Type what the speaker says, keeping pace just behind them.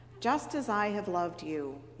Just as I have loved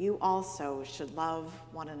you, you also should love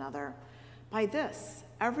one another. By this,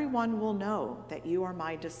 everyone will know that you are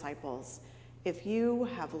my disciples, if you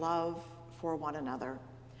have love for one another.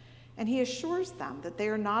 And he assures them that they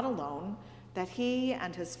are not alone, that he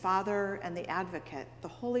and his Father and the Advocate, the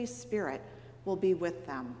Holy Spirit, will be with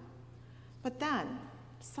them. But then,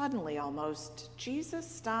 suddenly almost, Jesus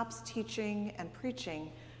stops teaching and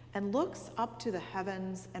preaching and looks up to the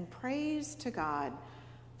heavens and prays to God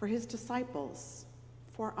for his disciples,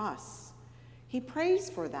 for us. He prays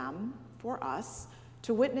for them, for us,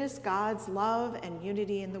 to witness God's love and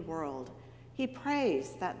unity in the world. He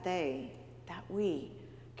prays that we,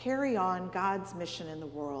 carry on God's mission in the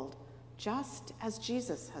world, just as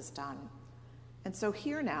Jesus has done. And so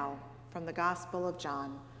hear now from the Gospel of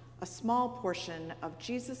John, a small portion of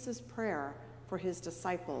Jesus' prayer for his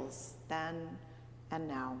disciples then and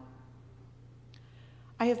now.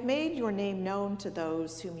 I have made your name known to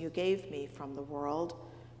those whom you gave me from the world.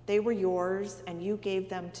 They were yours, and you gave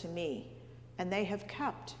them to me, and they have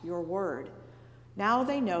kept your word. Now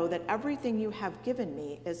they know that everything you have given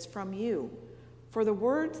me is from you. For the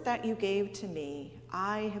words that you gave to me,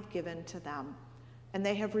 I have given to them, and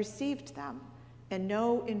they have received them, and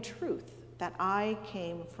know in truth that I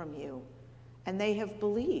came from you, and they have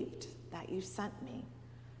believed that you sent me.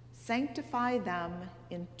 Sanctify them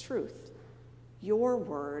in truth. Your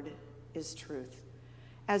word is truth.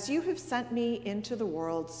 As you have sent me into the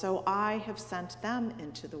world, so I have sent them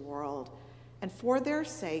into the world. And for their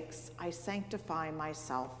sakes I sanctify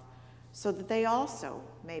myself, so that they also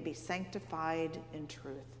may be sanctified in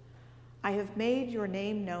truth. I have made your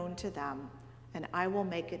name known to them, and I will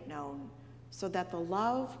make it known, so that the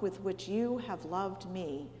love with which you have loved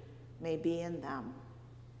me may be in them,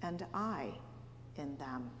 and I in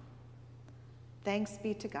them. Thanks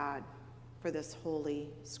be to God for this holy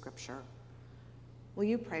scripture. Will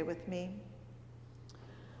you pray with me?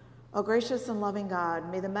 O gracious and loving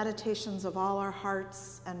God, may the meditations of all our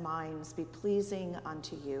hearts and minds be pleasing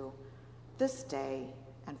unto you this day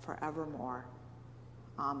and forevermore.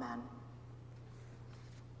 Amen.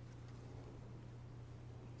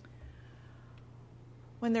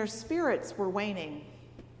 When their spirits were waning,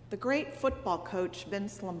 the great football coach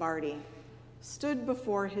Vince Lombardi stood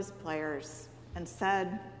before his players and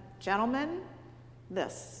said, "Gentlemen,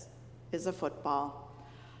 this is a football."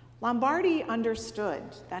 Lombardi understood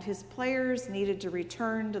that his players needed to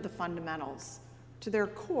return to the fundamentals, to their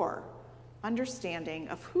core understanding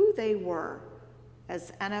of who they were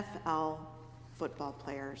as NFL football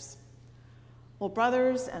players. Well,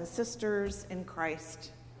 brothers and sisters in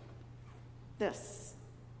Christ, this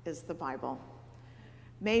is the Bible.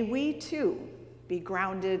 May we too be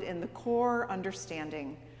grounded in the core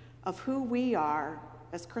understanding of who we are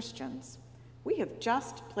as Christians. We have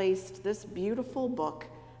just placed this beautiful book,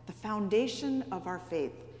 the foundation of our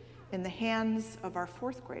faith, in the hands of our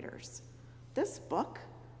fourth graders. This book,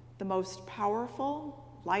 the most powerful,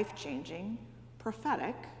 life-changing,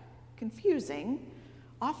 prophetic, confusing,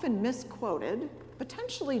 often misquoted,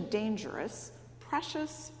 potentially dangerous,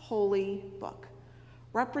 precious, holy book,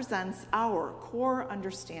 represents our core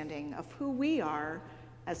understanding of who we are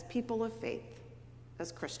as people of faith,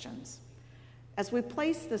 as Christians. As we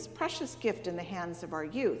place this precious gift in the hands of our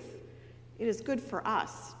youth, it is good for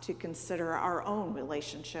us to consider our own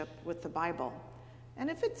relationship with the Bible. And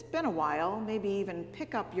if it's been a while, maybe even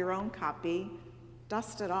pick up your own copy,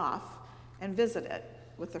 dust it off, and visit it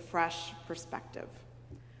with a fresh perspective.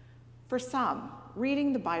 For some,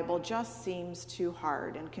 reading the Bible just seems too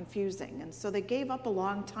hard and confusing, and so they gave up a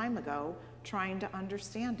long time ago trying to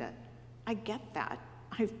understand it. I get that.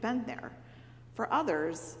 I've been there. For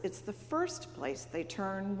others, it's the first place they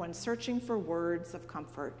turn when searching for words of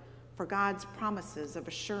comfort, for God's promises of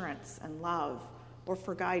assurance and love, or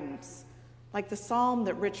for guidance. Like the psalm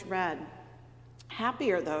that Rich read,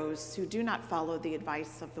 "Happy are those who do not follow the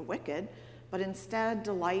advice of the wicked, but instead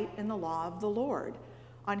delight in the law of the Lord.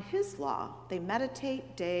 On his law they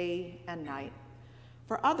meditate day and night."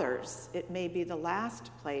 For others, it may be the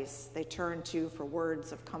last place they turn to for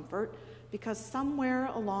words of comfort, because somewhere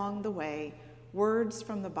along the way, words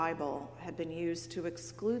from the Bible have been used to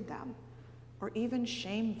exclude them or even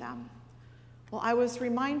shame them. Well, I was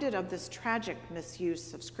reminded of this tragic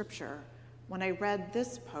misuse of Scripture when I read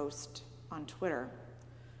this post on Twitter.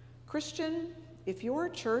 "Christian, if your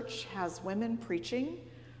church has women preaching,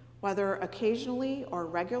 whether occasionally or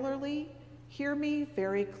regularly, hear me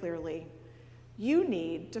very clearly. You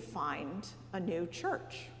need to find a new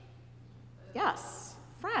church." Yes,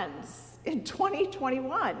 friends, in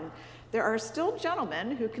 2021, there are still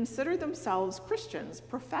gentlemen who consider themselves Christians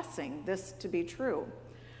professing this to be true.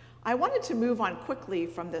 I wanted to move on quickly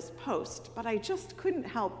from this post, but I just couldn't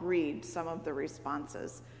help read some of the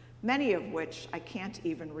responses, many of which I can't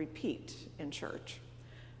even repeat in church.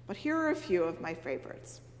 But here are a few of my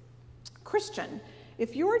favorites. Christian,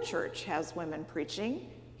 if your church has women preaching,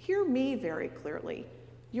 hear me very clearly.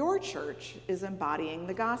 Your church is embodying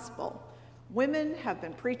the gospel. Women have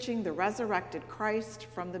been preaching the resurrected Christ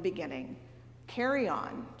from the beginning. Carry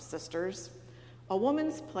on, sisters. A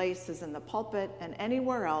woman's place is in the pulpit and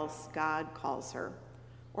anywhere else God calls her.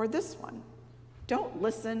 Or this one, don't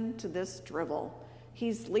listen to this drivel.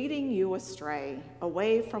 He's leading you astray,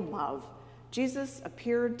 away from love. Jesus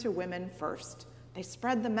appeared to women first. They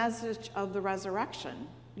spread the message of the resurrection.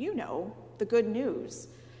 You know, the good news.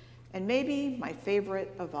 And maybe my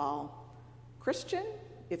favorite of all, Christian,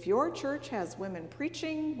 if your church has women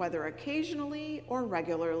preaching, whether occasionally or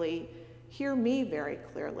regularly, hear me very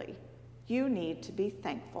clearly. You need to be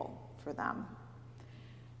thankful for them.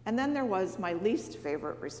 And then there was my least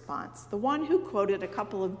favorite response, the one who quoted a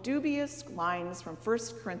couple of dubious lines from 1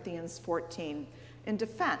 Corinthians 14 in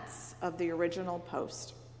defense of the original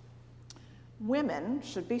post. Women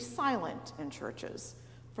should be silent in churches,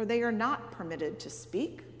 for they are not permitted to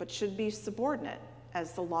speak, but should be subordinate,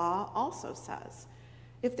 as the law also says.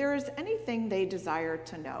 If there is anything they desire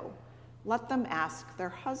to know, let them ask their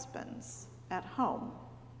husbands at home.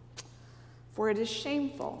 For it is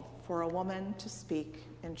shameful for a woman to speak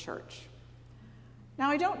in church. Now,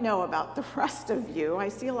 I don't know about the rest of you. I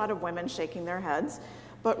see a lot of women shaking their heads,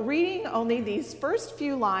 but reading only these first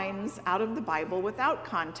few lines out of the Bible without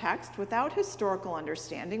context, without historical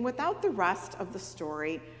understanding, without the rest of the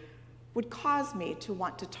story would cause me to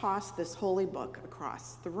want to toss this holy book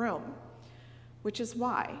across the room, which is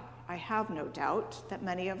why I have no doubt that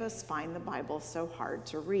many of us find the Bible so hard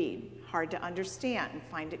to read, hard to understand,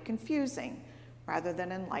 find it confusing rather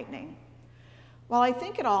than enlightening. Well, I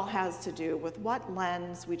think it all has to do with what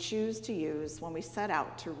lens we choose to use when we set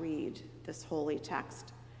out to read this holy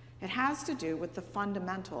text. It has to do with the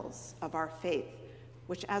fundamentals of our faith,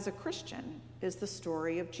 which as a Christian is the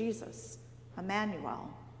story of Jesus, Emmanuel,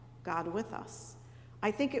 God with us.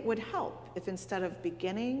 I think it would help if instead of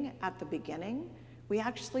beginning at the beginning, we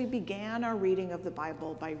actually began our reading of the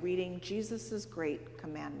Bible by reading Jesus' great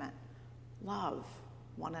commandment, love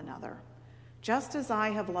one another. Just as I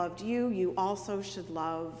have loved you, you also should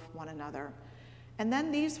love one another. And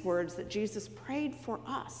then these words that Jesus prayed for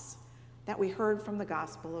us that we heard from the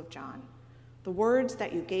Gospel of John. The words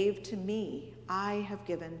that you gave to me, I have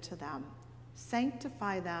given to them.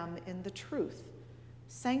 Sanctify them in the truth.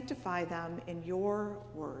 Sanctify them in your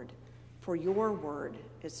word, for your word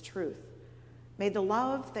is truth. May the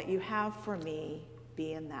love that you have for me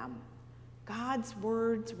be in them. God's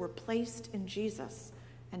words were placed in Jesus,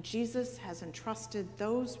 and Jesus has entrusted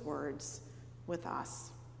those words with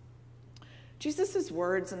us. Jesus'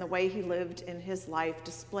 words and the way he lived in his life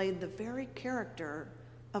displayed the very character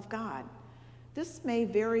of God. This may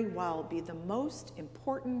very well be the most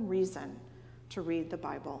important reason to read the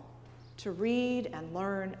Bible, to read and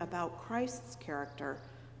learn about Christ's character,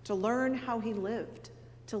 to learn how he lived,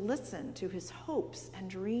 to listen to his hopes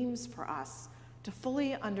and dreams for us, to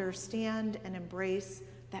fully understand and embrace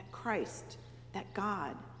that Christ, that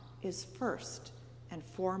God, is first and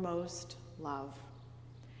foremost love.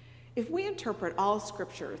 If we interpret all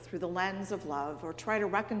Scripture through the lens of love or try to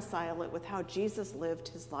reconcile it with how Jesus lived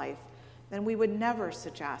his life, then we would never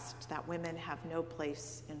suggest that women have no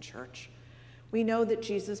place in church. We know that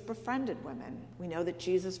Jesus befriended women. We know that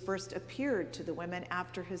Jesus first appeared to the women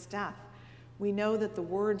after his death. We know that the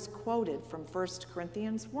words quoted from 1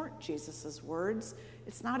 Corinthians weren't Jesus' words.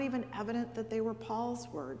 It's not even evident that they were Paul's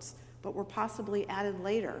words, but were possibly added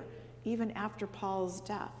later, even after Paul's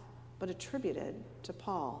death, but attributed to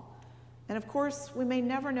Paul. And of course, we may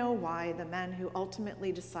never know why the men who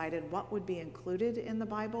ultimately decided what would be included in the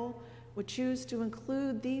Bible would choose to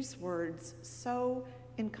include these words so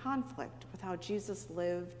in conflict with how Jesus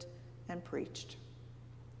lived and preached.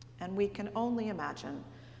 And we can only imagine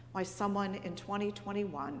why someone in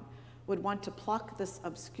 2021 would want to pluck this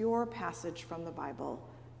obscure passage from the Bible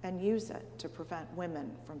and use it to prevent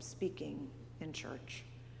women from speaking in church.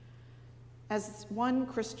 As one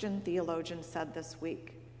Christian theologian said this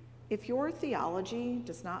week, if your theology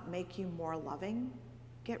does not make you more loving,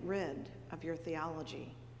 get rid of your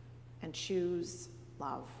theology and choose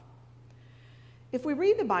love. If we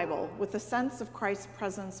read the Bible with a sense of Christ's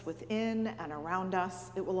presence within and around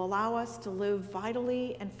us, it will allow us to live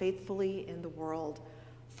vitally and faithfully in the world,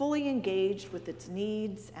 fully engaged with its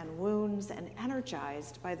needs and wounds and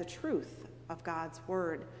energized by the truth of God's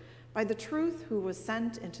word, by the truth who was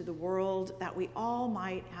sent into the world that we all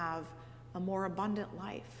might have a more abundant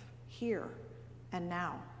life here and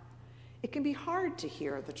now. It can be hard to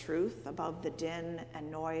hear the truth above the din and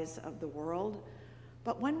noise of the world,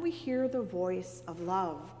 but when we hear the voice of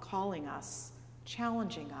love calling us,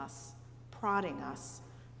 challenging us, prodding us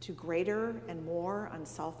to greater and more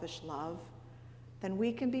unselfish love, then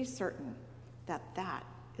we can be certain that that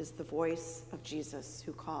is the voice of Jesus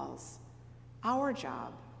who calls. Our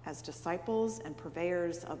job as disciples and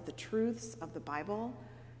purveyors of the truths of the Bible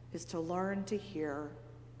is to learn to hear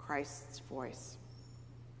Christ's voice.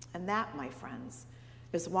 And that, my friends,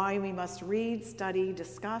 is why we must read, study,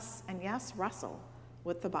 discuss, and yes, wrestle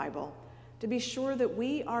with the Bible to be sure that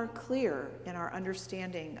we are clear in our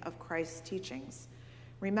understanding of Christ's teachings,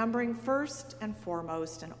 remembering first and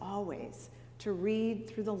foremost and always to read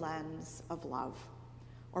through the lens of love.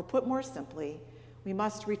 Or put more simply, we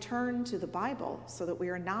must return to the Bible so that we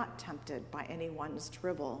are not tempted by anyone's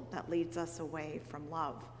drivel that leads us away from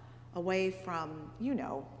love, away from,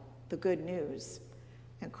 the good news.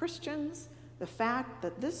 And Christians, the fact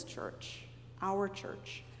that this church, our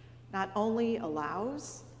church, not only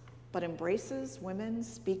allows but embraces women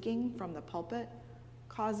speaking from the pulpit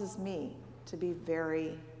causes me to be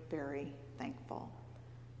very, very thankful.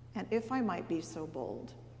 And if I might be so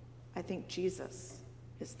bold, I think Jesus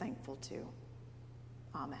is thankful too.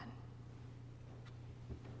 Amen.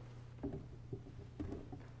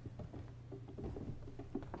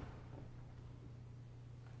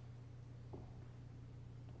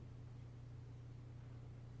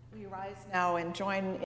 We rise now and join